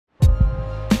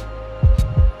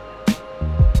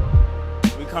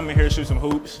come in here shoot some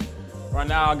hoops. Right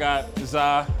now I got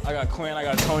Zah, I got Quinn, I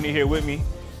got Tony here with me.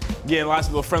 Getting lots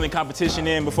of little friendly competition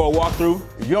in before a walkthrough.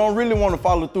 You don't really want to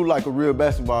follow through like a real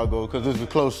basketball goal because it's a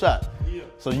close shot. Yeah.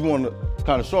 So you want to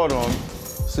kind of short on.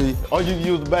 See, all you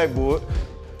use the backboard,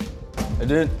 and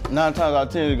then 9 times out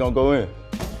of 10 it's gonna go in.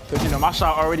 Cause you know my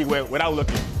shot already went without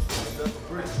looking.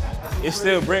 It's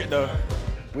still brick though.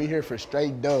 We here for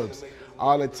straight dubs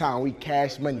all the time. We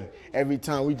cash money every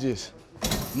time. We just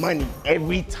money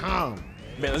every time.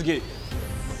 Man, let's get it.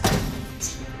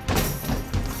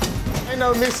 Ain't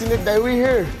no missing today. We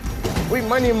here. We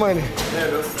money. Yeah,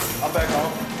 dude. I'm back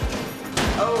on.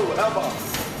 Oh, elbow.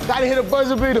 Gotta hit a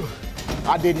buzzer beater.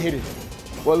 I didn't hit it.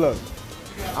 Well, look,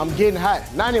 I'm getting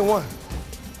hot. 91.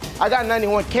 I got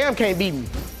 91. Cam can't beat me.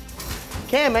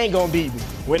 Cam ain't gonna beat me.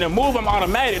 When they move, I'm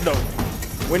automatic though.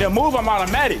 When they move, I'm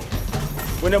automatic.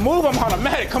 When they move, I'm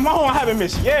automatic. Come on, I haven't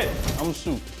missed yet. I'm gonna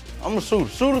shoot. I'm gonna shoot.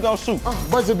 Shooter gonna shoot.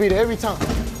 Buzzer beater every time.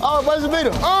 Oh, buzzer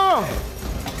beater.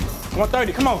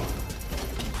 130, come on.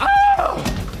 Oh!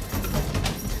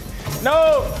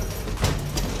 No!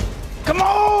 Come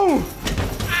on!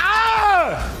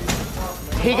 Ah!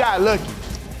 He got lucky.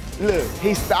 Look,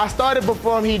 I started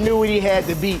before him. He knew what he had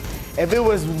to beat. If it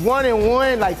was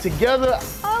 1-1, like together,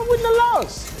 I wouldn't have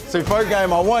lost. See, first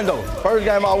game I won though. First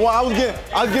game I won. I was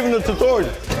giving the tutorial.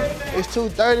 It's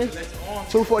 2:30,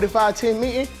 2:45, 10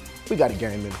 meeting. We got a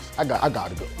game minutes. I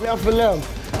gotta go. 11 for 11,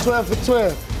 12 for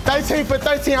 12, 13 for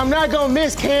 13. I'm not gonna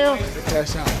miss, Cam.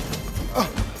 Cash out.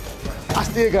 I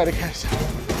still gotta cash out.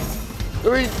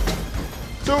 3,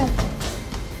 2,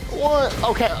 1.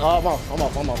 Okay, I'm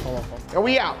off. And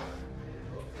we out.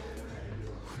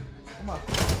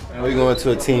 And we're going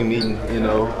to a team meeting, you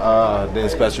know, then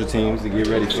special teams to get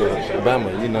ready for Alabama,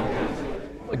 you know.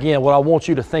 Again, what I want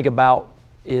you to think about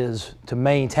is to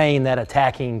maintain that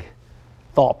attacking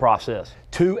thought process.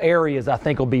 2 areas I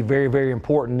think will be very, very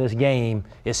important in this game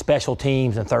is special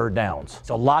teams and third downs.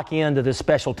 So lock into this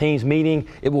special teams meeting.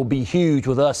 It will be huge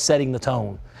with us setting the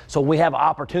tone. So when we have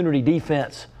opportunity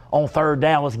defense on third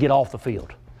down, let's get off the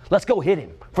field. Let's go hit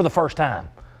him for the first time.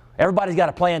 Everybody's got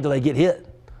a plan until they get hit.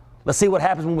 Let's see what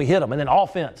happens when we hit them. And then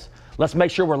offense, let's make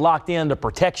sure we're locked into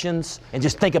protections and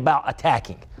just think about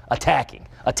attacking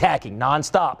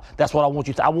nonstop. That's what I want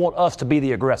you to. I want us to be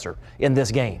the aggressor in this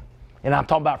game. And I'm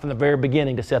talking about from the very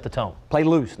beginning to set the tone. Play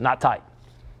loose, not tight.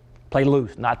 Play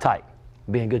loose, not tight.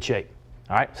 Be in good shape.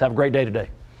 All right, so have a great day today.